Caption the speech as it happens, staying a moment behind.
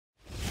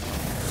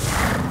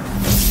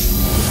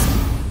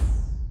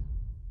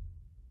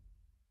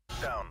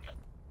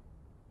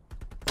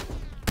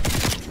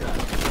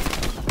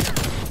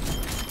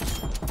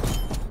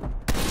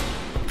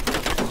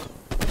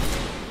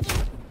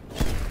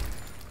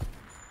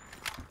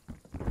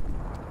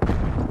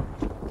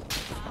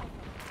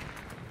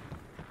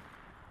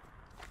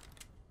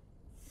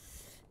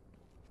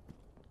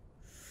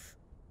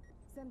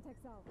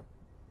Contacts out.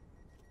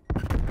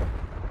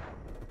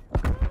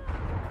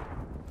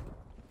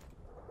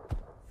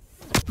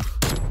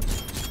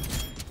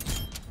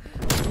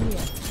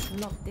 Yeah,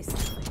 not this time.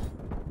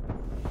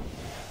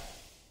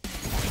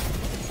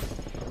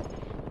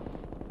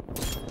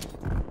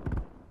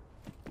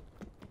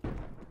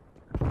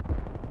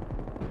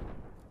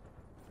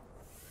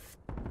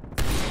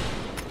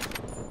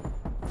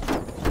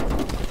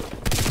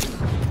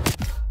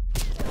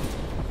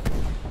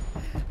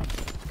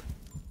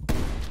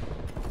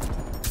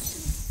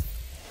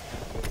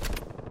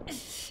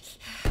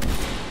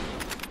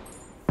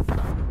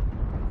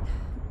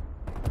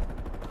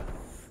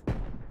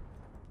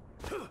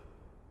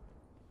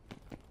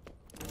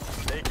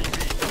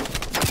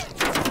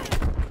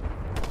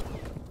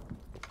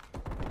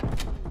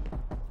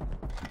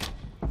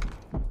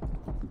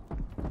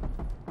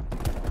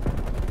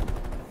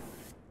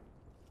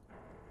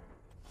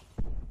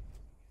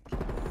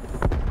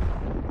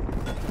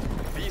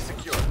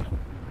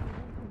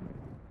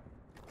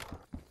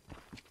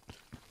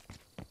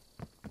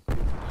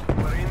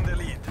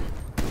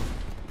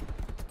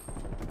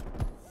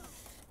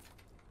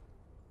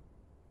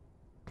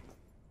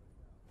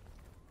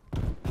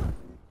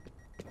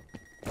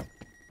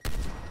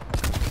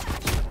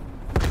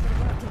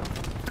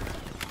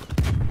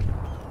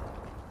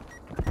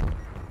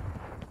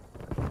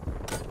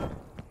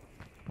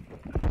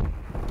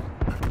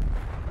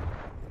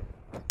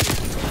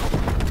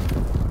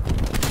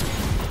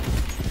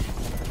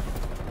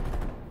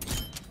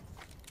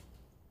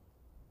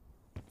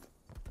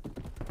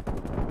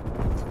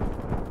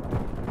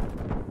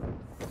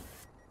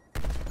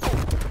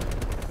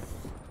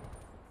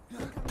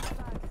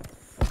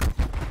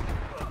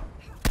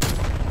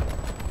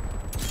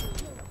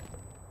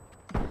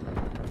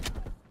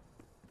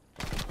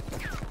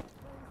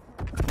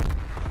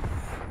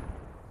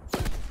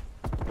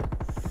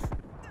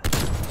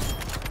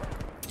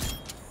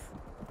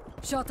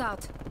 Shot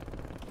out.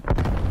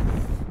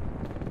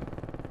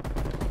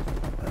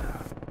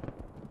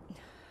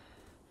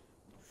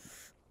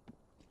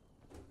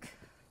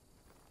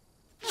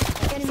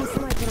 Enemy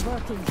sniper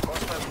working.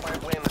 Hostile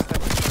pipeline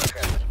established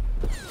ahead.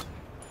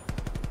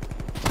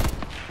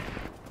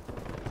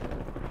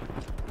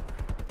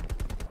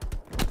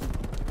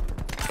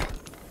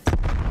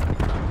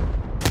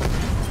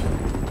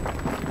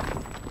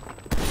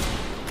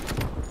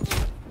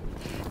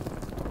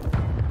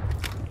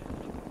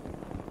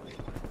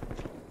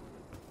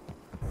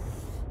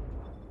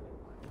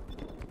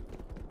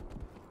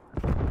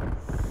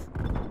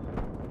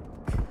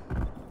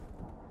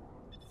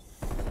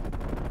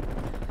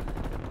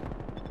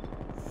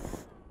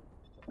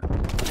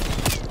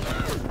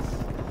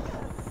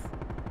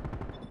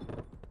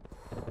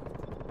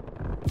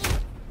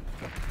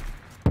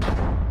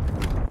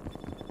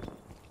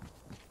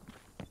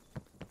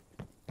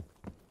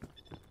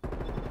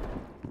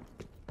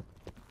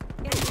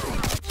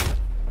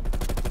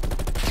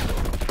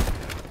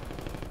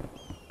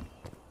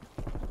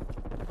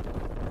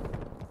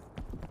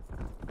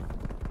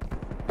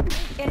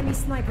 Enemy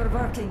sniper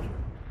working.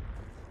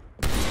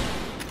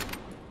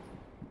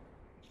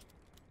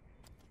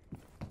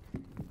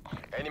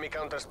 Enemy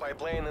counter spy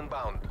plane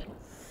inbound.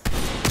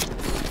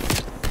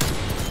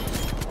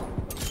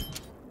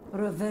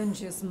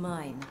 Revenge is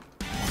mine.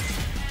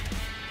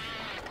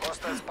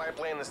 Hostile spy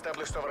plane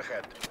established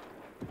overhead.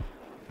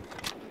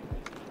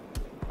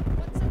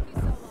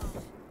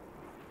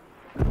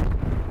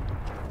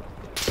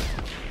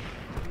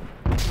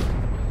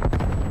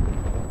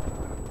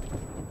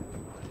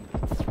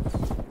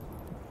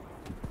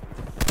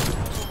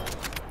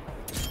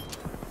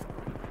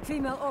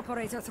 Female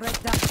operator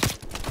threat down.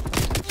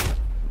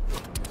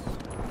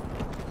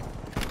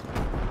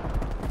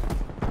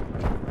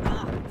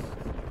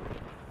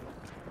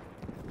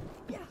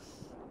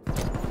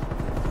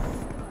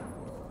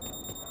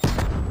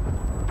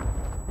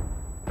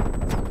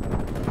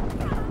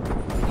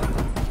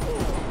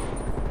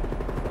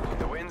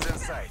 The wind's in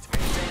sight.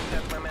 Maintain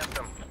that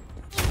momentum.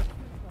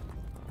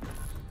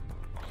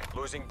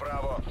 Losing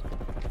Bravo.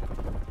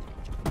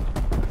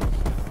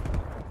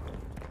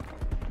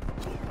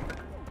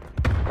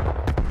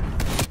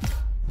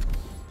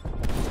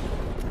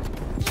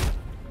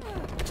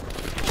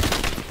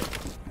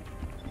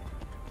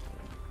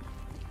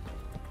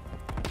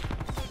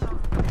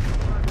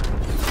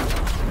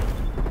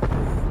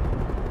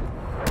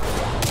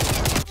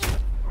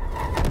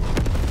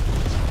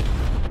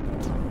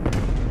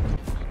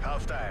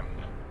 Halftime.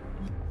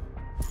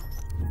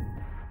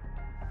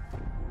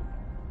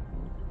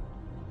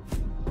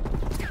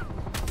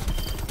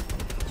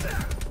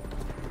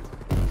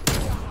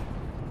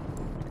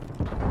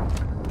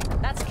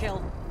 That's a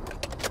kill.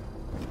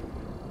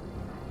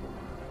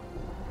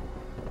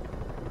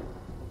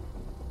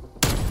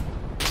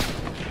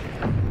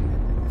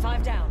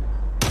 Five down.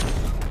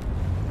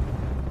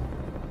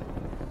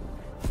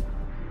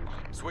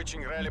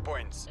 Switching rally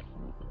points.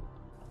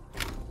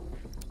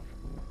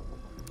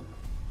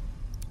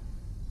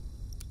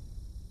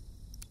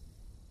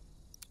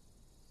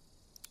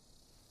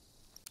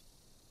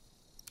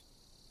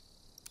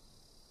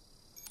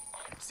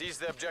 Seize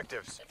the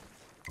objectives.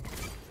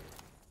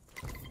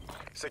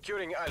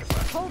 Securing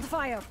Alpha. Hold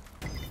fire.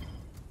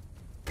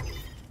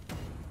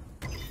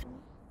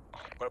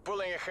 We're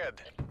pulling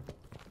ahead.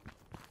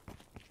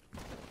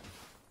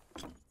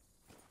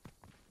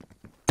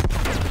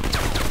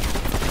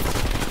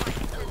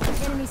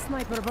 Enemy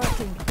sniper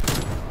working.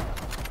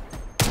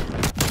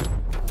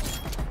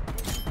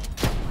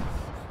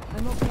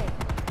 I'm okay.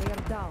 They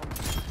are down.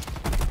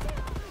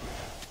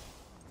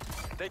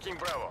 Taking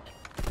Bravo.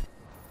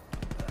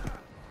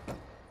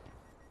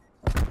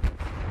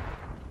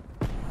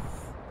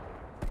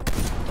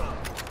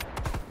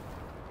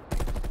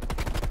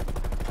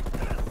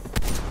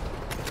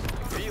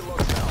 B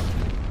locked down.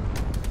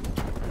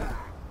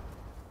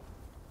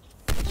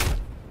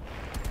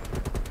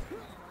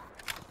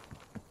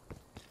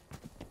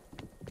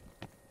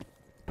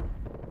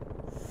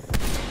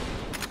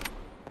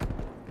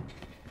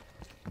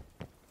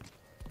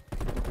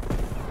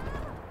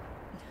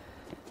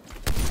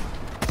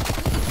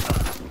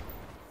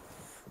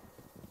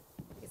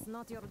 It's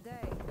not your day.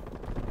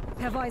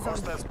 Have eyes on.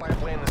 Hostile spy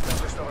plane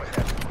established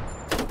overhead.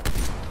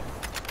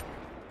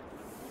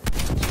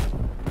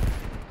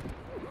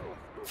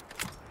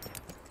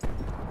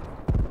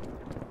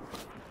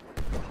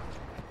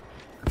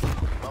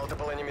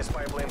 Multiple enemy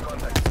spy plane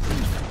contacts.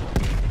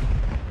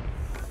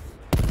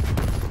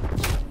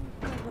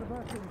 Sniper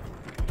working.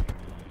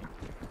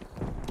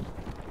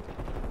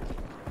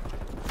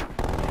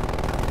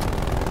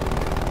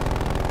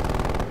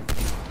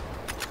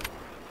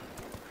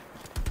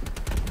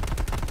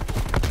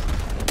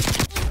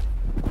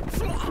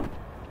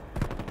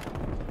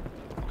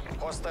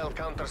 Hostile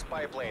counter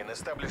spy plane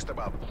established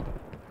above.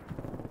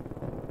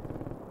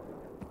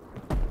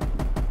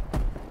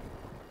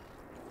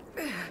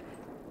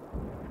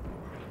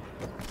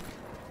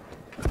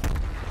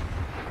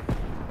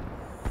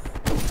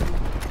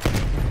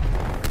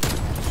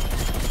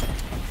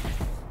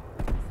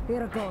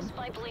 They're gone.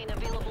 Spy plane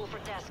available for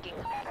tasking.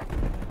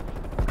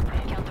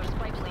 Counter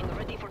spy plane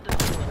ready for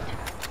deployment.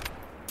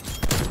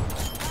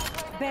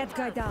 Bad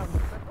guy down.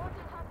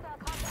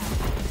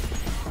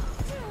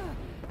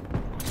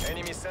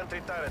 Enemy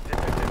sentry turret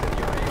detected in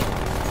your area.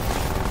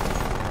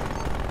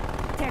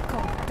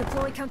 TechCom.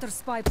 Deploy counter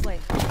spy plane.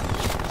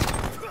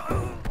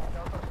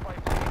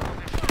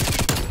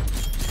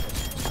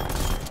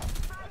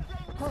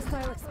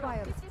 Hostile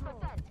expired.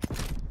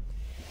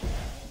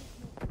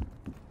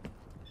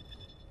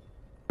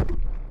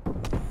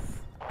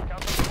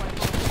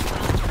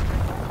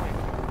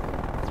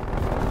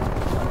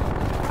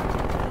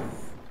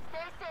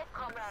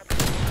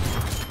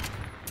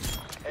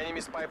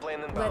 Enemy spy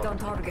plane Lead inbound. on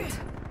target.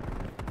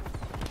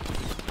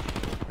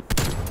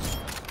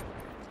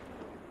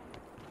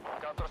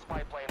 Counter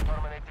spy plane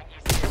terminating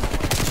ECA.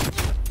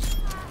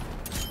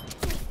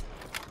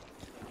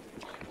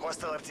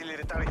 Hostile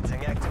artillery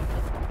targeting active.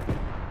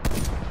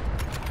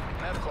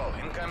 Net call,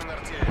 incoming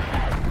artillery.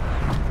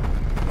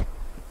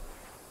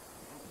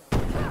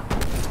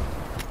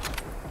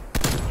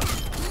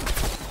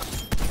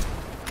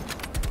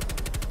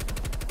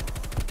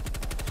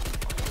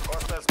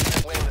 Hostile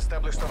spy plane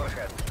established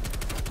overhead.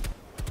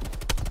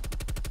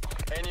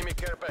 Enemy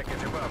care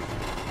package above.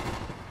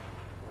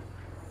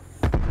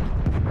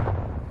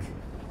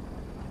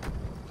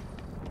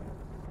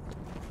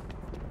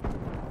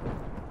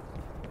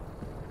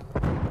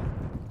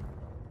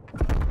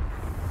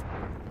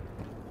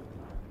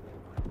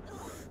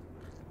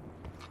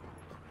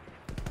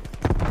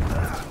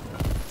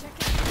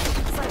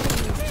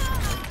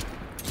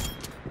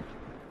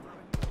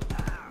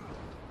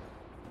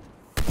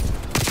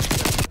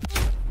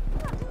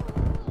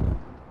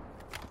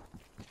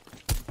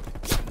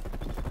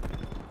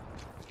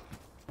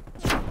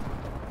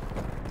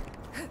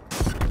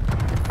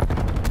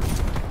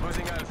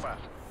 Losing Alpha.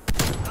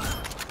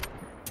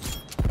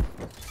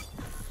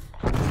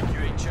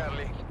 Securing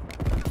Charlie.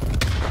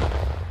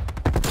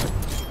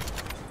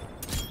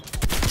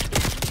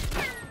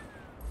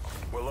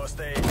 We lost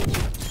A.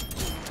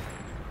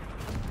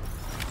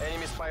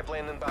 Enemy spy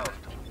plane inbound.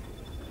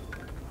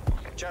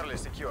 Charlie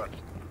secured.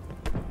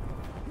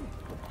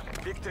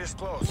 Victory is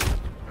close.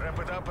 Wrap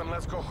it up and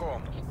let's go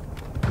home.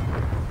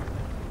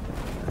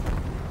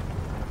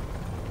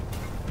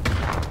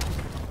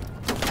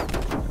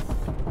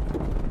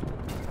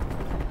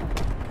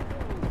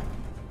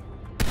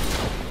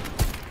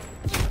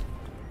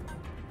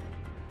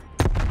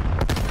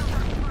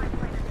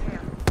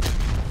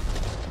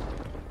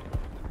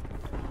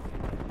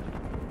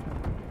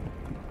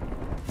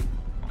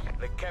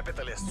 The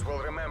capitalists will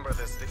remember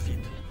this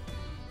defeat.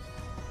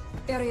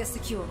 Area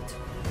secured.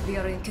 We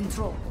are in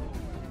control.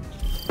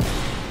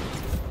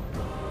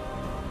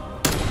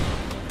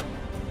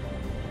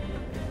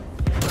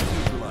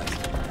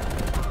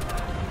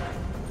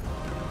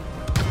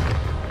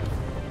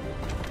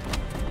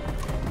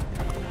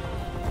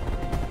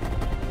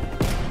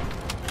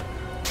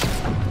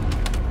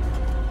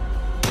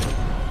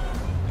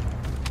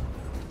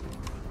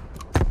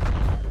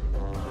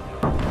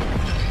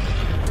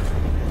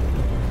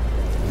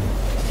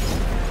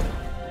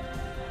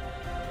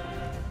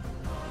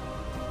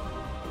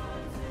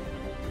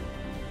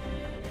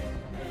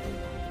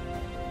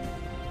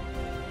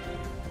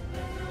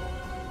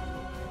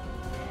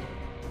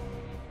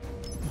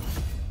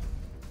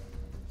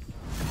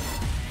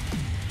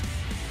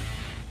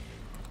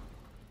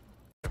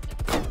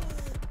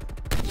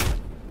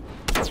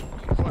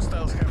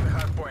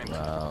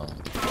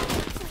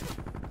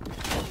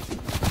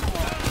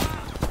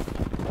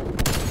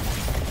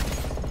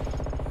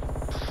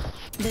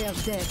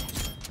 hostiles dead.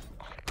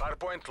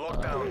 Hardpoint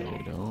locked down.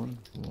 I don't want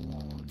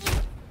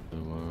the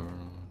world.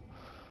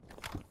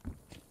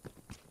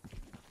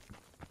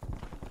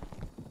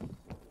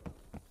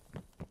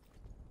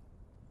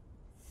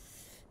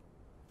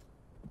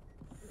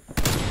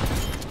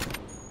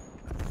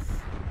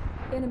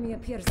 Enemy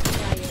appears in the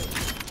IA.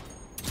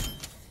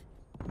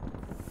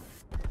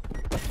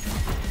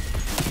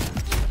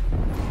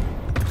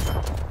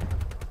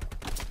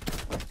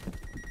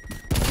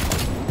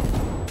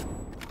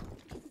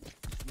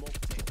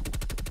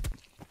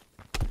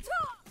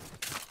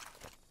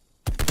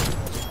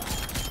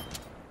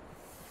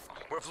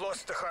 We've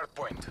lost the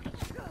hardpoint.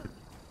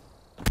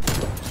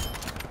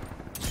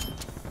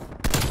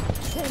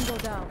 Tango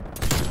down.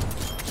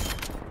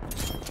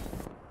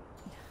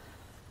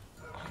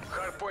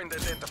 Hardpoint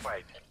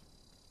identified.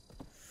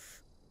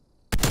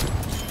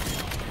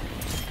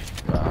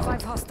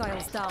 5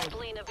 hostiles down. Spy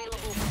plane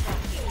available for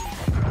tasking.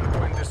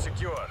 Hardpoint is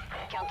secure.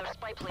 Counter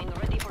spy plane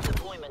ready for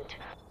deployment.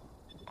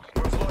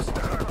 We've lost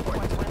the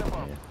hardpoint.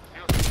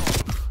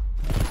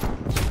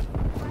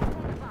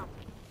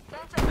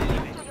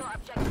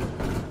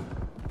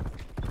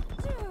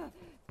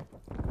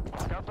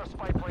 Counter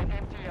spy plane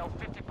MTL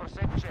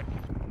 50% check.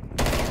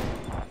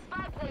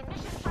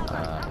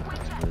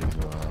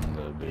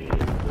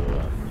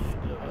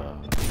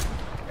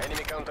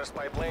 Enemy counter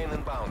spy plane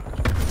inbound.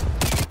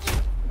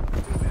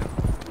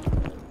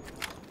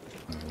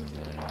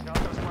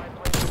 Counter spy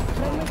plane.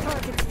 Friendly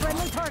target,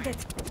 friendly target.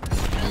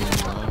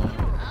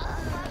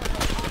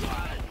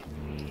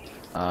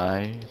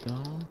 I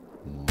don't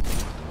want.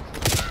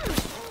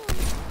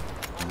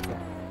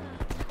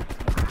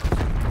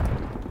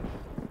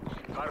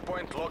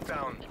 Hardpoint locked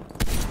down.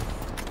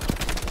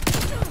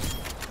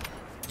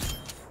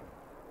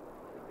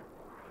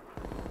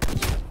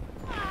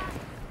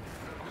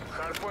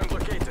 Hardpoint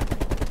located.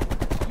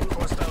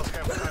 Hostiles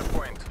have the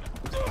hardpoint.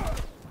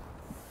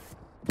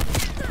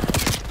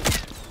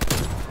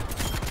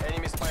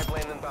 Enemy spy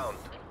plane inbound.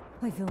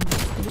 I will not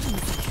be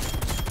easy.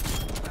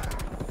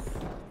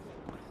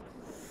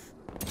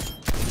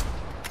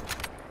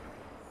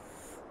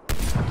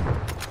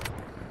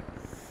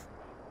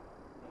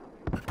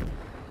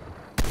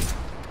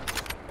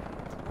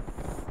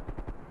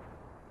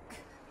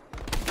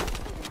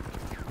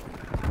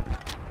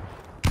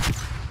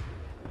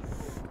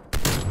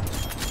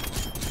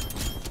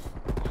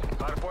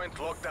 Hardpoint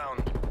locked down.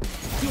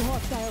 2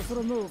 hostiles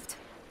removed.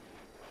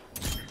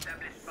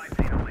 Established spy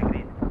plane on my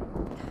grid.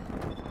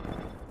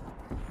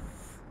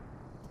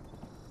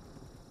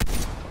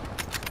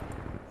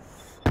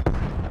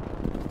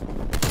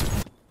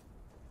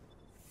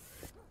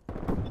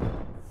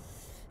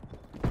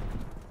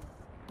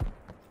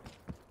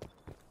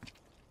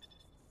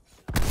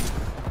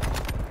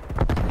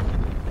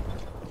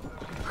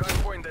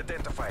 Hardpoint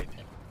identified.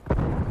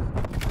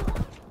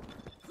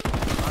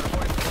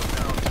 Hardpoint locked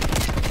down.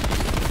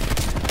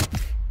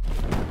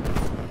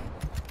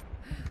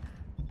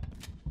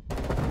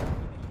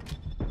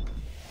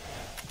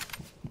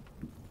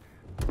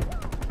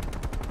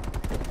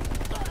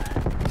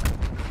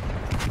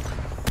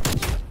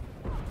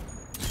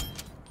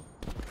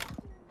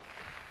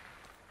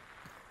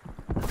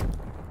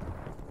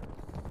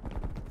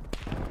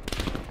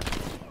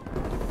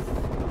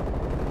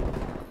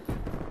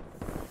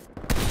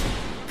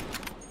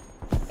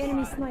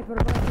 Enemy sniper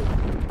working.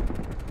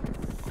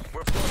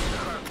 We've lost the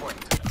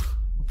hardpoint.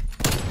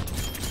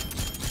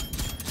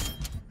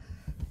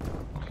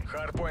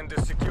 Hardpoint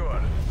is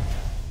secure.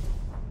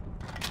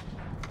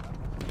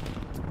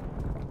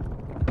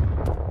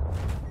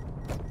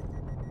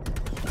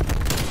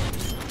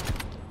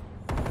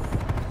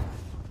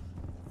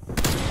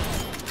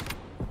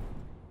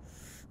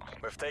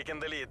 We've taken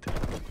the lead.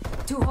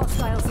 2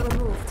 hostiles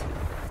removed.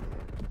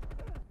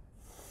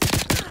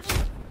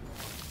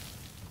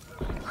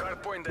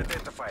 Hardpoint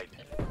identified.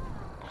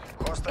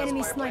 Hostile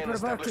Enemy spy plane sniper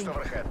established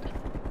working. overhead.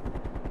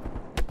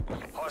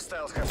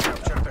 Hostiles have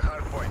captured the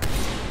hardpoint.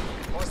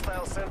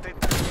 Hostile sentry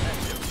turret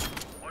active.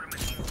 War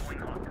machine going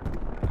hot.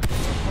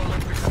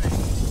 Falling behind.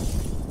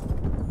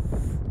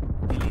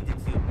 Deleted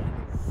field map.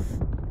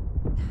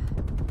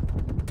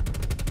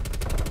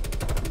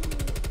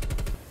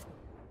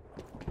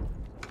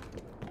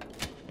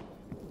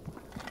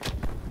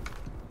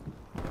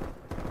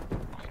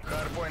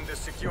 Hardpoint is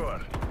secure.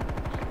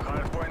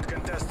 Hardpoint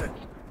contested.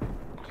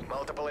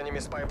 Multiple enemy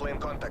spy plane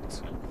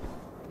contacts.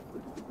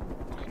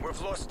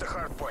 We've lost the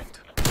hardpoint.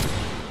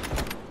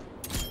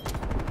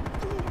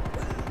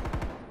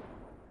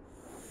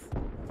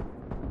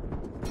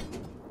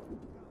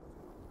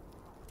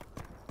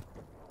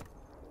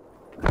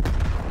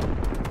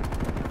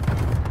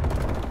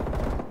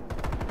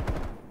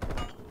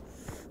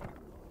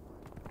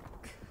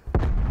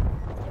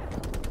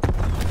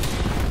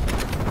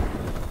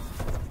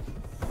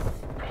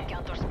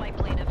 Counter spy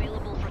plane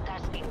available for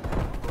tasking.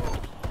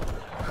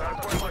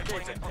 Hardpoint Plane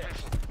located. in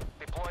position.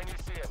 Deploying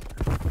ECM.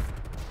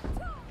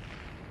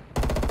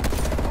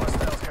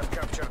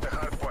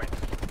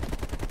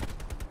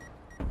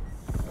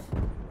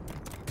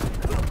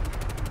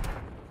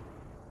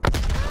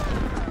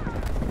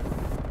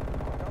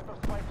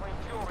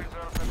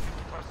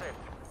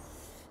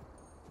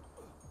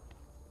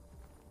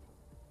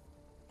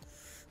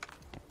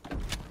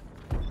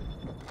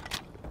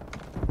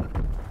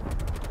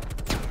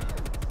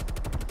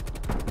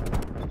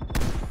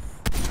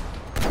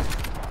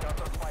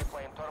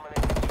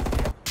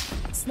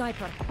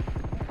 sniper.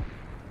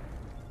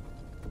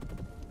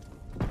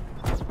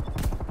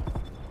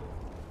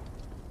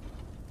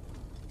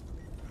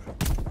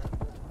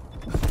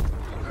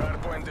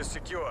 Hardpoint is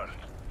secure.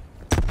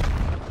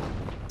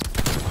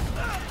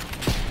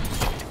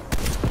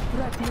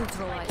 Threat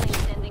neutralized. Plane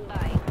standing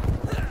by.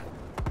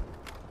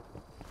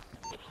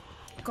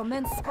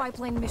 Commence spy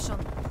plane mission.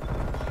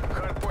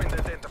 Hardpoint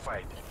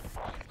identified.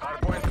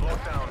 Hardpoint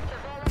locked down.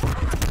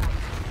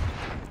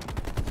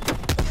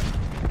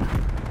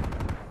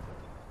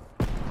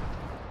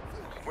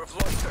 We've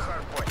lost the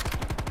hardpoint.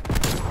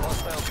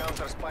 Hostile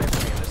counter spy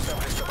plane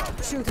established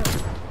above. Shooter.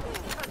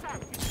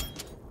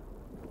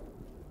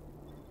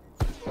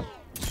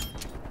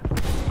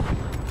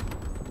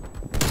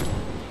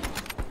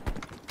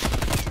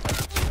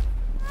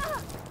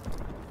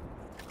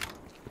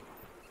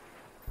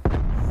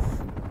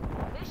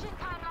 Mission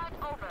timeline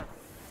over.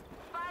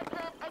 Spy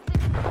plane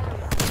exiting the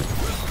area.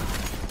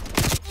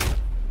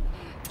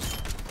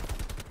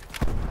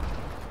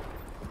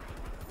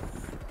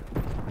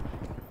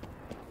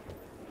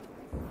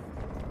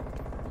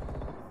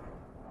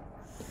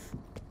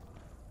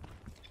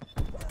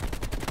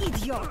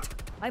 Idiot!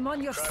 I'm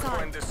on your side.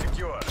 Hardpoint is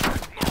secure.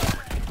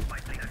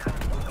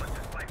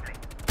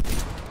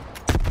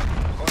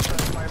 Hostile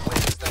spy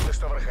plane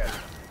established overhead.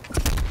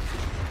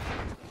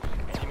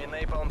 Enemy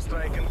napalm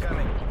strike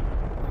incoming.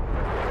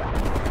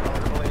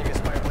 Multiple enemy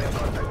spy plane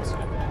contacts.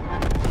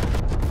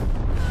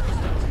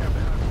 Hostiles have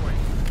the hardpoint.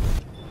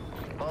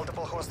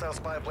 Multiple hostile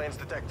spy planes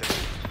detected.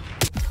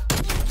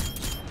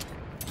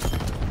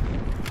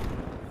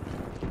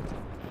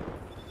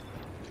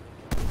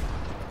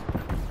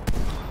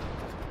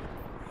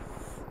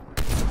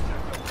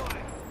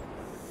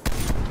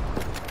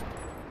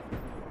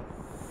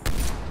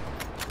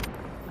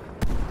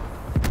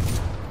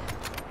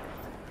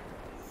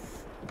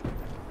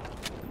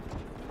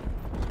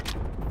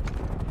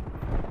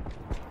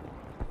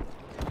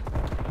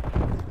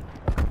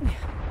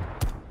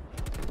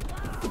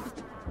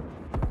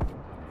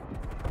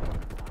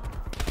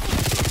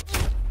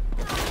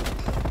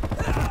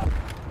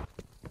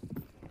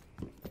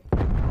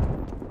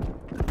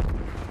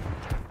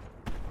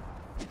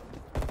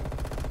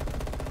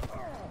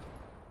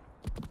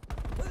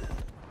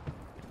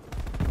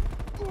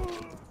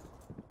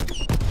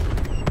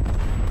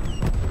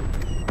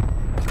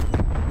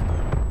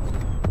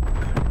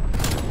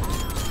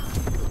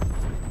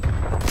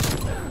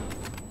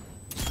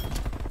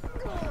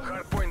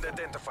 Hardpoint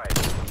identified.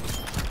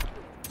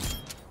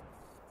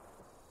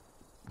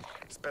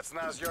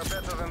 Spetsnaz, you're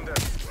better than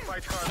this.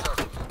 Fight harder.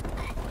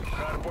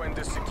 Hardpoint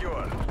is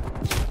secure.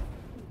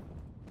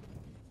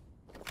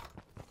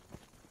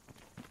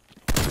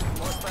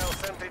 Hostile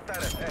sentry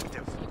turret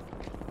active.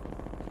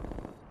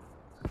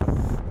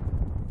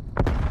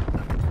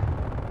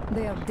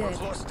 They are dead.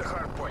 We've lost the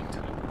hardpoint.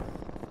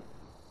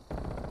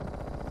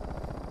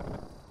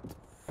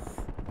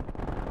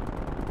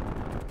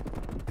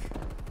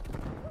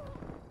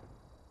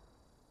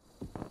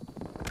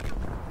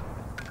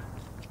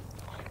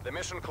 The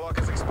mission clock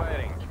is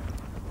expiring.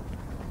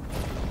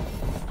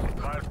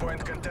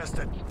 Hardpoint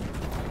contested.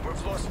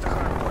 We've lost the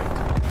hardpoint.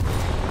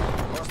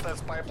 Hostile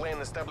spy plane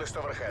established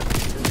overhead.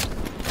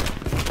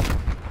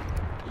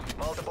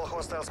 Multiple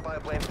hostile spy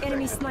planes detected.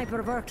 Enemy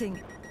sniper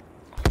working.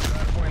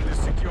 Hardpoint is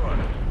secure.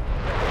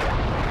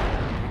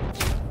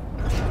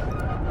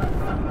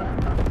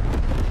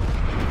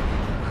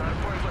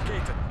 Hardpoint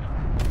located.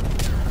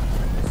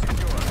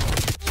 Secure.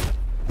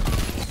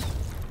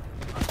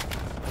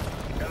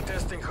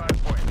 Contesting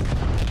hardpoint.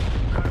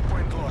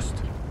 Hardpoint lost.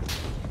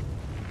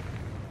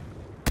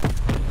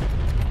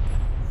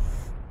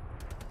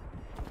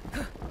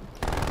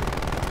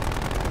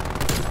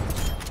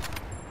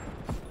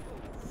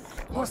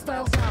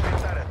 Hostile Sentry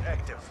down. turret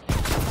active.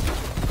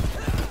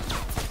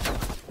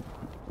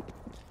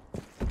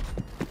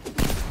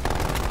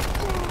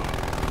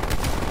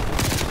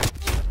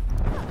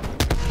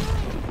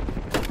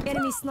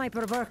 Enemy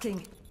sniper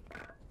working.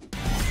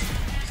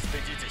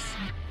 Steditis.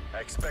 I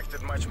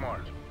expected much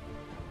more.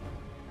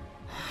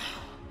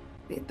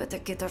 We'd better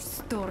get our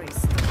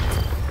stories.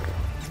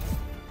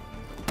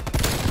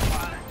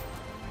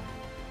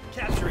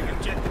 Capturing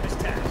objective is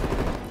task.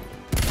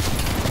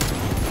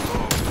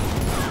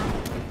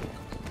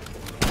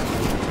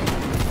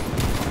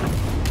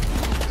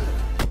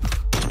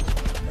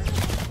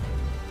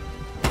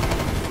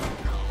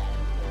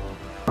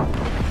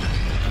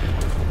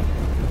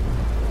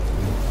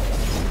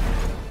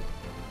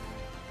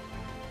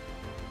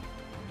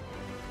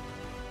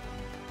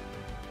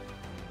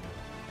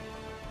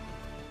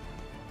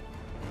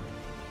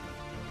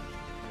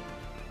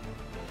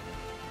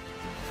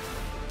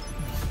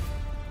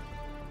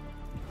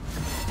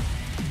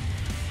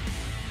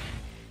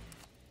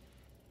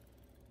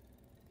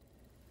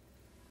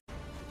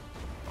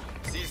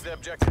 Seize the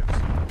objectives.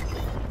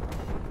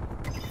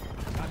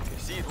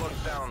 Seed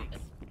locked down.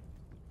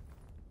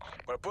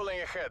 We're pulling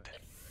ahead.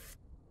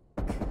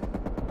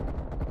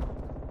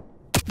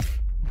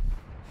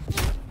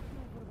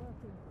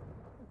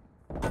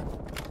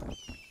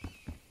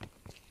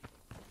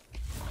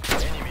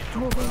 Enemy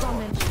Moving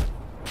gunman.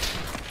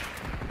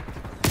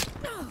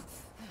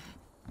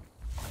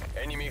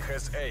 Enemy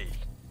has A.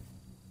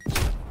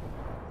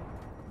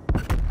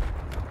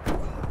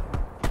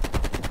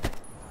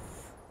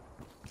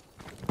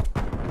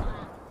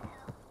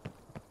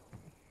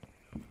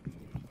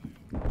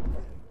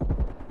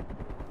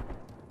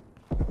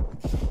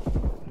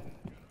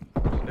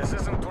 This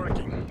isn't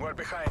working. We're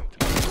behind.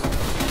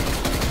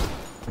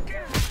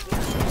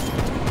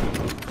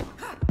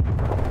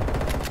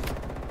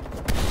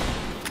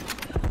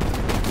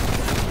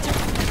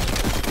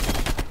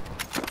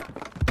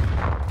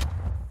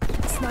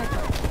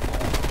 Sniper.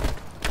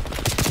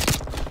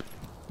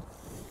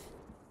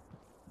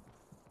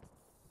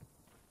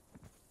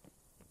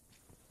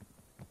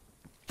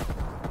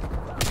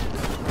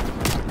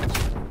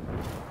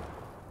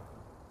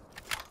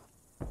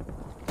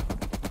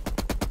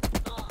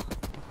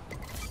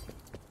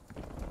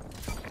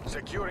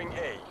 Securing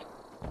A.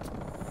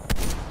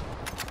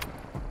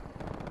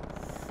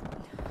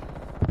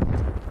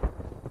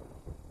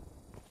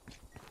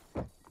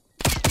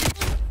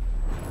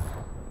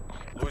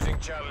 Losing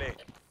Charlie.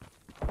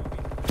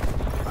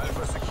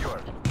 Alpha secure.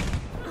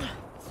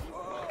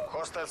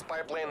 Hostile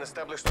spy plane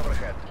established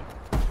overhead.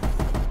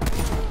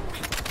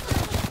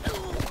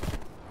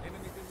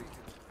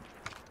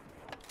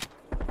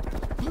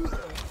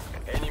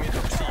 Enemy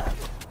took C.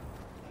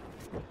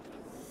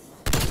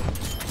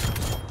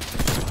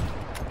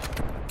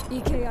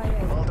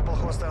 EKIA. Multiple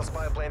hostile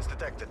spy planes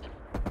detected.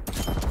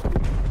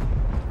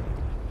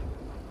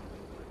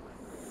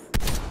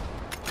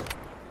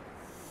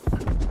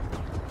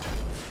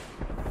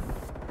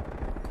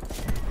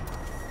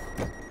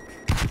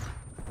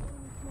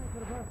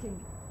 Sniper working.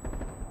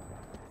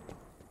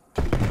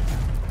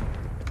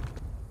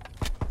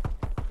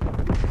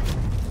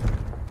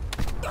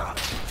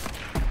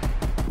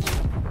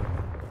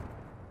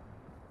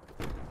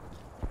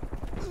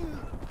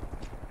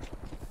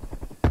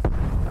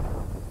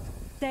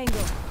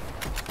 Tango.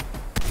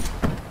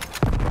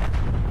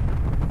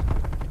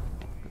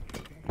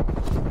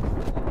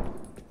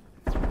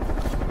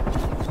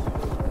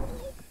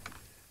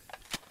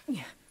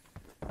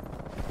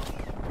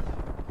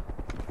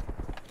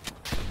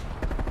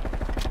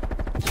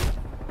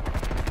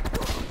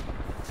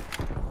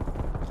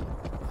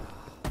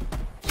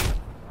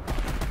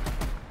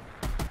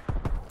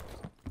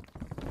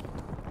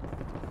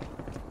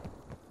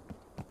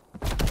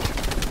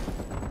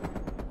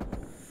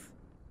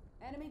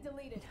 Enemy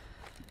deleted.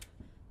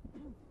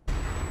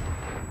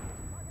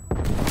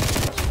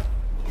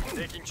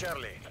 Taking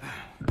Charlie.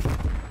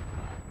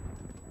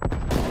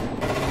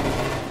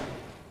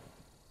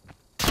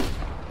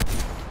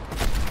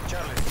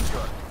 Charlie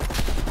secure.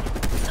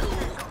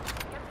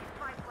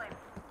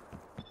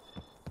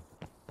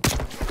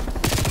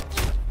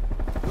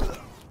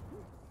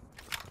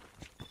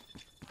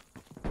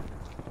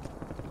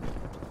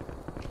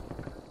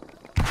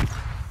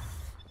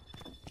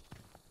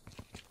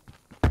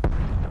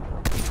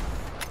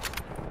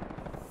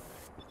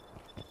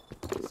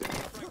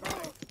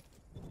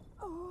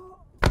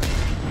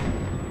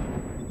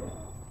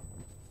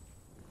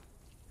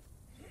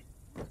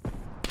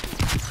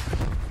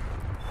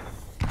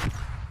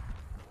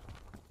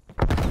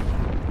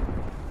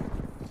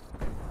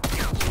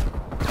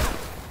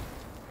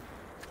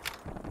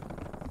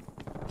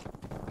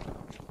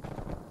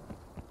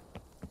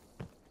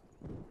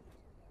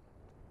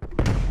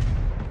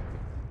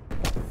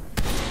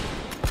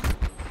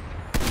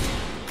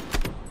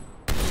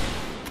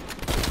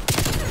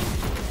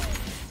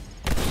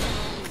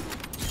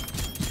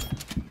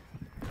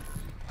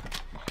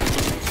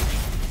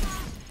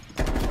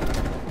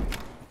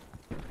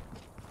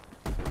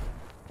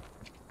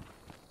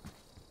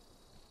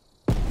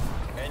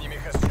 Enemy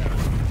has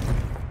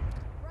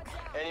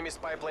Charlie. Enemy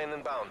spy plane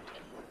inbound.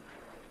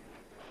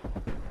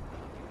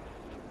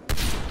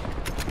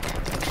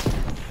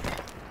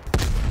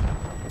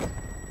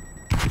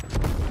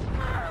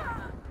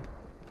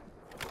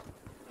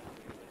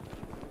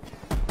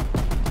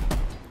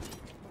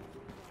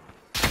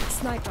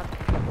 Sniper.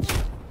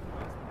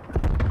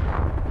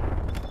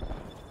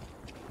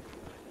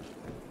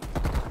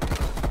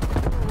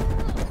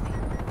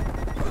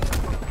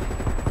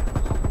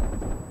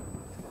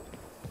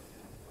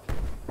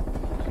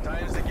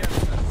 Time's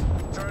against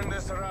us. Turn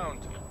this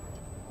around.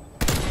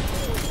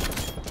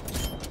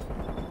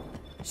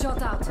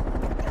 Shot out.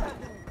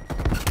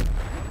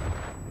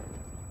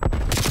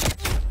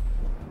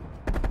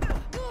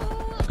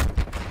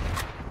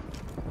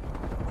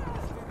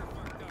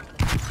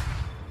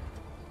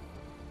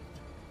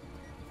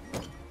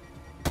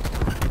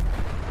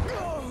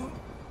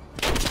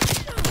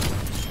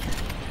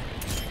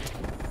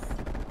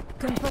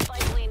 Spy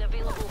plane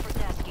available for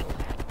tasking.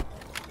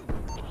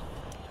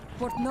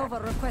 Port Nova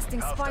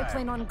requesting spy Half-time.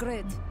 plane on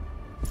grid.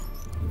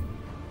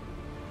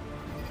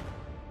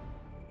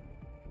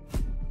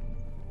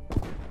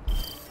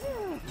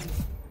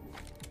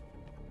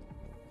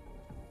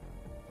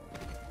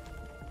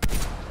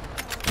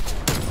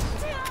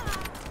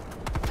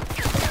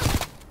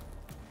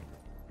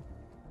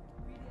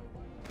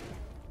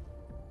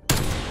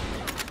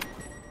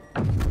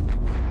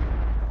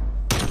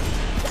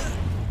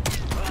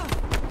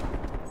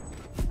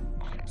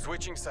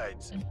 Switching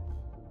sides.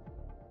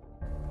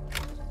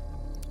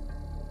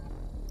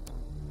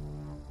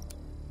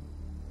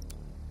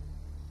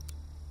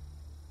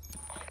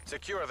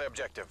 Secure the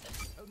objective.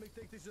 Help me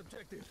take this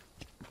objective.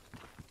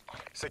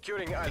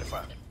 Securing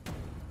Alpha.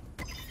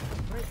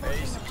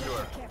 A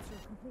secure.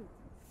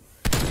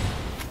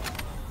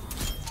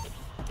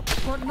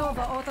 Port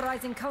Nova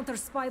authorizing counter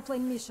spy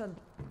plane mission.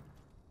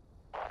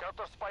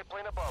 Counter spy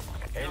plane above.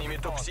 Enemy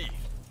top C.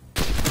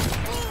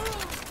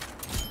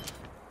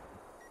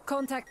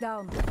 Contact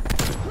down. Counter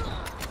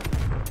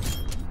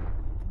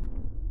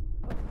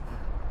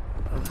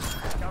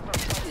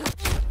spy.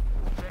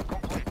 Check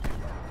complete.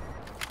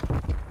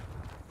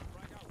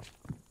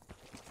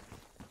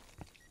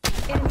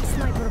 Enemy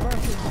sniper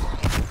working.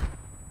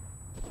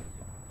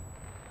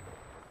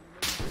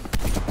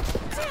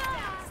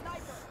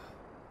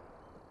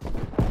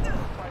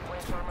 Spy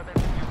plane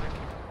terminating music.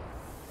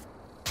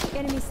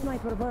 Enemy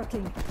sniper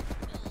working.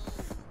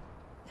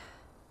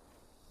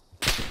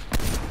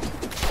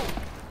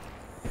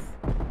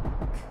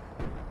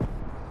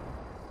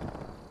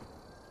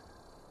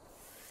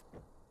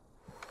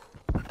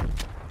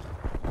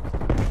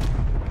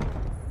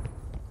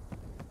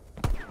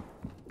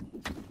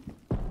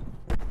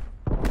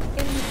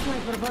 Enemy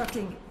sniper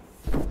working.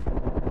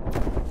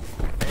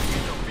 Enemy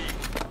top B.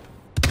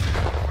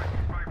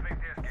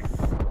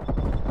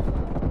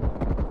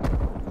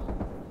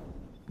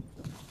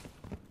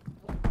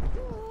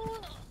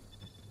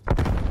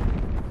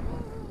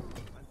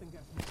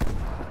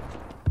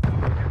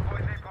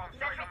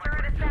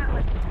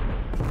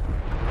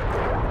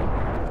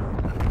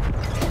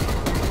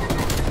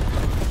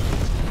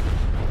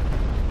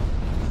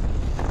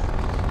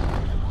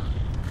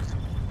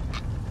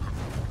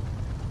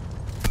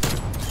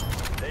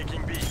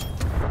 Taking B.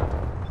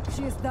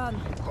 She is done.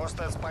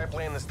 Hostile spy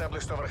plane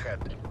established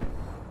overhead.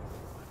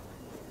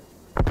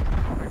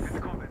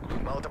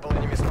 Multiple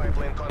enemy spy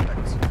plane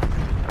contacts.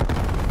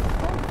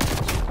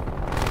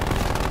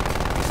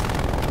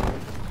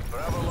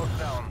 Bravo locked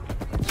down.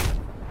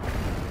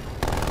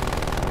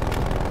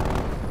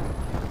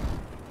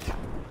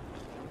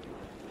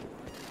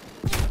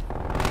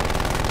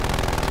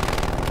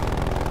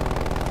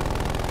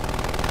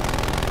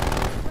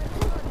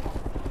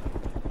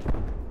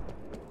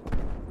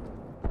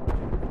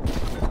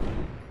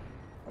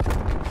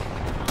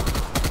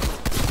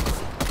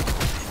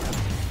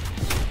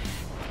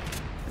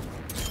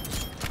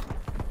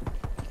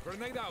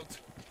 Grenade out.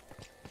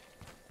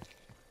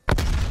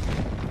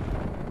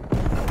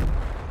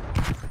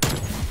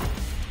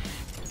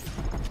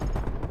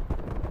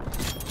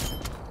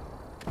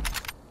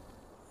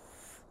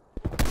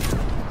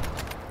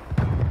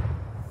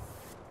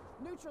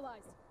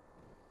 Neutralized.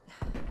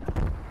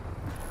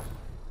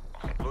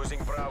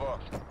 Losing Bravo.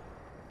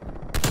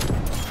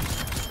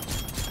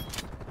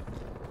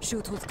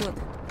 Shoot was good.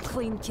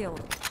 Clean kill.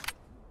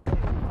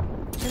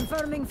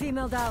 Confirming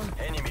female down.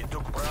 Enemy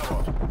took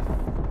Bravo.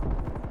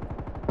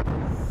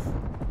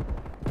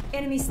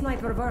 Enemy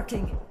sniper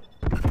working.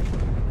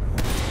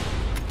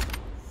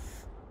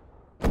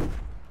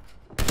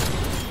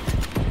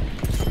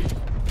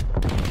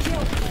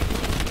 Kill.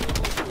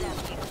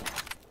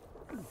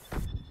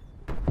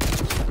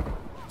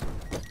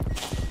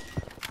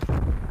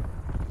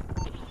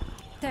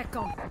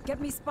 TechCom,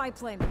 get me spy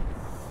plane.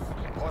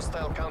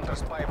 Hostile counter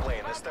spy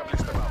plane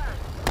established above.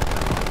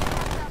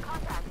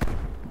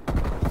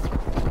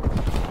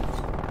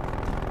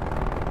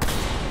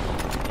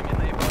 Enemy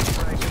naval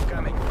strike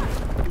incoming.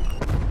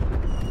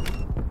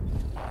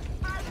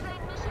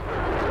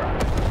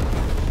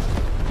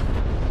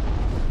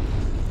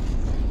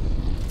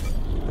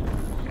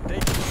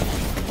 Taking.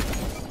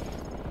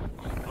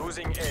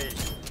 Losing A.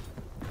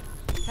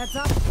 Heads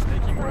up.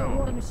 Taking War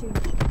Bravo. machine.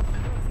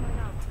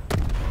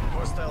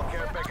 Hostile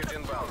care package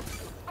inbound.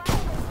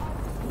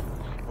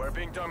 We're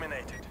being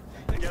dominated.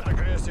 Get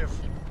aggressive.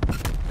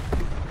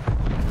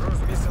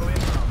 Cruise missile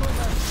inbound.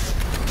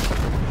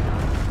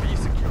 Be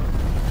secure.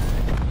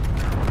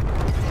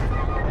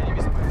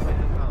 Enemy spy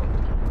plane inbound.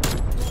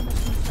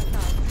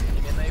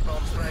 Enemy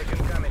napalm strike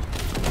incoming.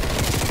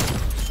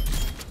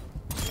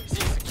 C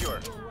secure.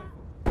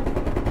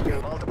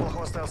 Multiple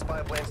hostile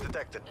spy planes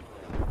detected.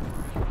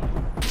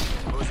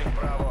 Losing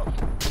Bravo.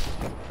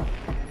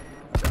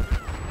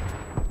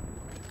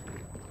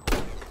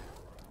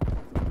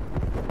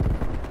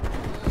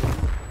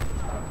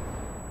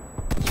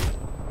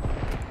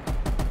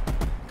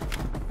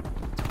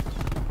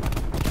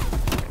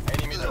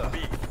 Enemy top B.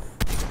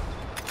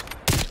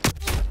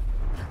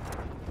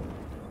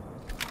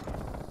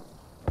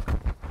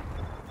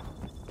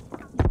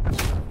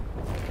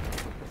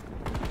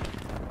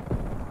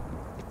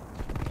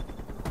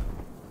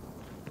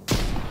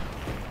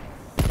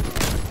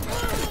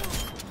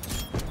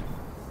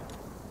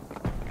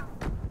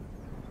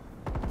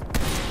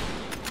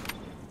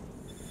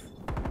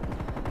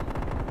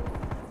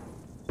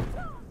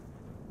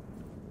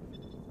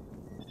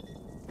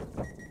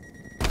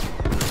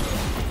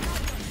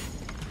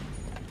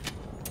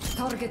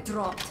 Target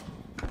dropped.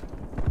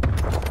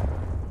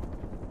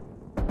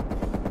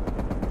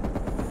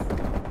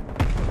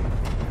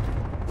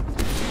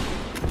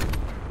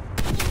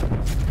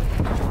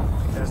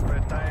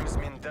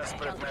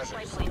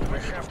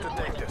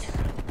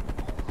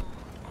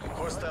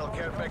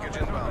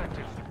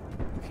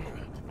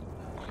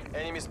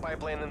 Enemy spy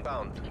plane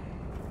inbound.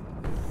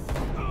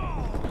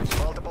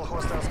 Multiple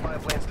hostile spy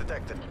planes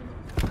detected.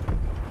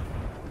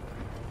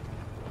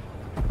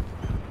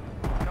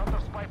 Counter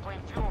spy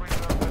plane fuel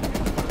reserve at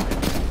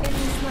 50%.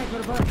 Enemy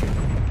sniper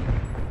barking.